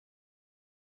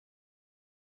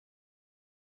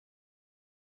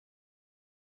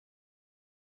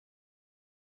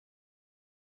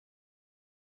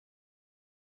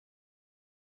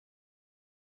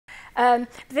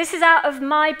This is out of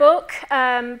my book,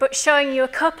 but showing you a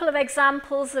couple of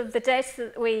examples of the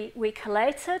data that we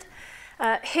collated.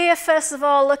 Here, first of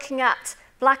all, looking at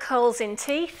black holes in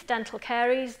teeth, dental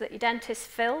caries that your dentists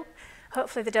fill.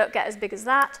 Hopefully they don't get as big as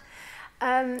that.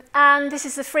 And this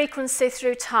is the frequency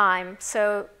through time.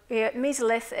 So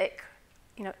Mesolithic,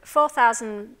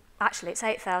 4,000, actually it's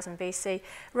 8,000 BC,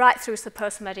 right through to the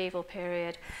post-medieval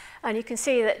period. And you can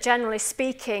see that generally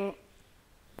speaking,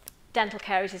 dental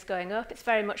caries is going up. It's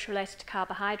very much related to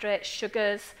carbohydrates,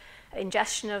 sugars,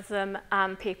 ingestion of them,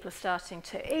 and people are starting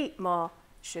to eat more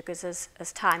sugars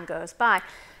as time goes by.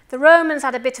 The Romans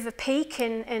had a bit of a peak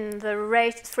in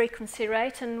the frequency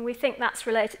rate, and we think that's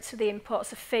related to the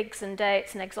imports of figs and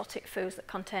dates and exotic foods that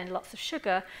contain lots of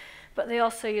sugar, but they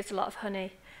also used a lot of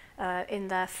honey in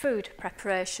their food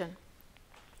preparation.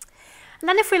 And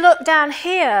then if we look down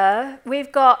here,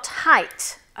 we've got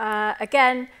height,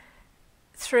 again,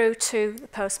 through to the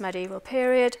post-medieval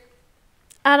period.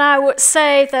 And I would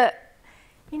say that,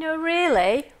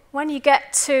 really, when you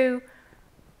get to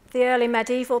the early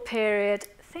medieval period,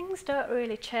 things don't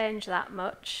really change that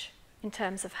much in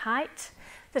terms of height.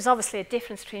 There's obviously a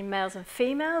difference between males and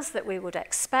females that we would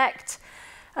expect.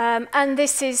 And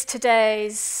this is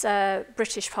today's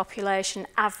British population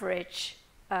average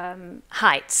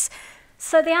heights.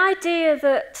 So the idea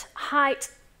that height,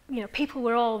 people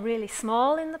were all really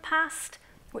small in the past,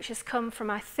 which has come from,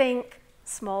 I think,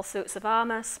 small suits of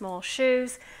armour, small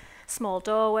shoes, small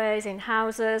doorways in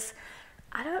houses.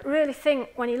 I don't really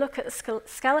think, when you look at the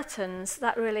skeletons,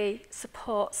 that really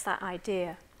supports that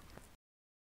idea.